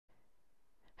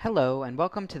Hello and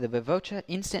welcome to the vivace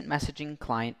Instant Messaging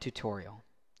Client tutorial.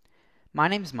 My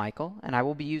name is Michael and I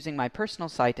will be using my personal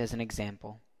site as an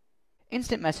example.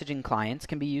 Instant messaging clients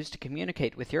can be used to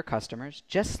communicate with your customers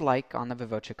just like on the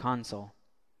vivace console.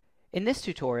 In this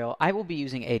tutorial I will be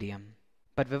using Adium,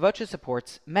 but vivace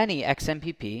supports many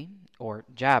xmpp or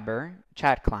Jabber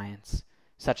chat clients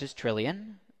such as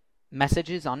Trillion,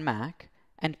 Messages on Mac,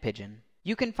 and Pigeon.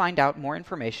 You can find out more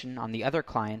information on the other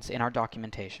clients in our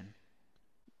documentation.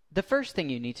 The first thing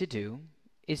you need to do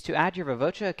is to add your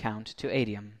vivace account to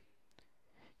Adium.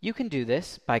 You can do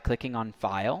this by clicking on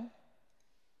File,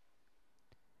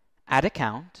 Add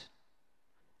Account,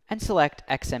 and select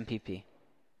xmpp.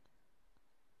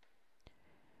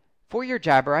 For your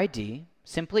Jabber ID,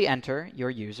 simply enter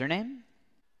your username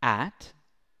at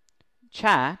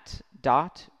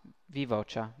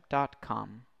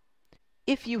chat.vivace.com.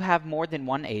 If you have more than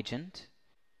one agent,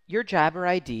 your Jabber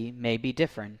ID may be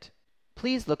different.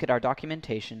 Please look at our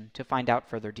documentation to find out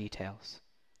further details.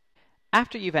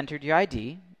 After you've entered your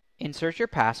ID, insert your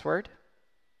password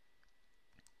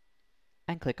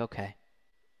and click OK.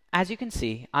 As you can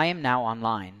see, I am now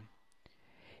online.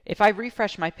 If I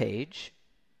refresh my page,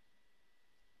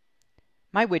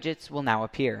 my widgets will now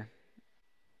appear.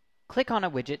 Click on a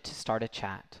widget to start a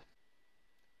chat.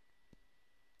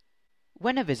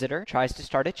 When a visitor tries to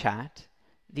start a chat,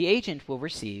 the agent will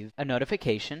receive a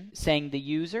notification saying the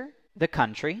user, the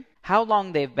country, how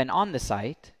long they've been on the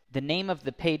site, the name of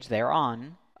the page they're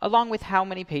on, along with how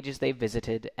many pages they've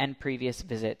visited and previous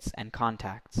visits and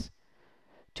contacts.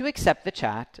 To accept the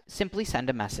chat, simply send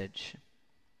a message.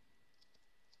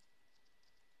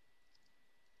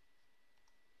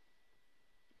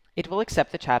 It will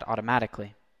accept the chat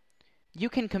automatically. You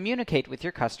can communicate with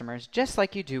your customers just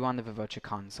like you do on the vivace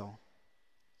console.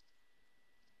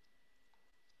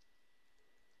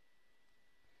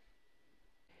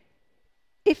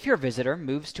 If your visitor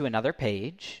moves to another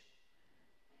page,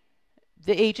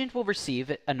 the agent will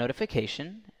receive a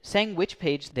notification saying which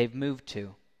page they've moved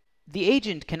to. The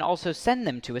agent can also send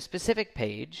them to a specific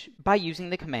page by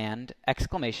using the command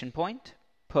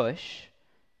 !push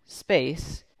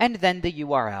space and then the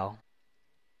URL.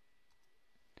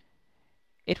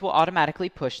 It will automatically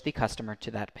push the customer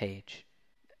to that page.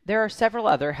 There are several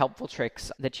other helpful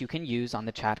tricks that you can use on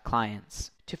the chat clients.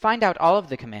 To find out all of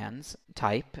the commands,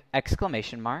 type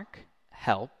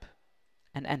 !help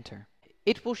and enter.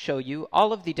 It will show you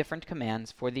all of the different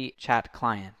commands for the chat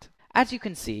client. As you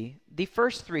can see, the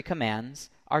first three commands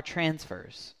are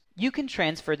transfers. You can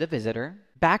transfer the visitor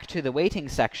back to the waiting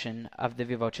section of the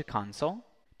vivace console,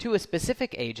 to a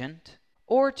specific agent,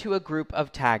 or to a group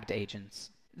of tagged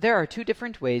agents. There are two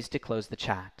different ways to close the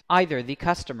chat. Either the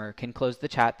customer can close the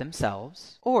chat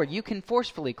themselves, or you can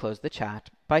forcefully close the chat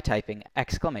by typing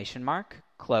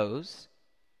 !close,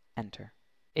 enter.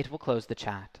 It will close the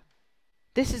chat.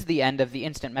 This is the end of the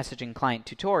Instant Messaging Client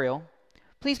tutorial.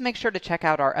 Please make sure to check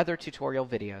out our other tutorial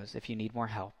videos if you need more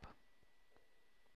help.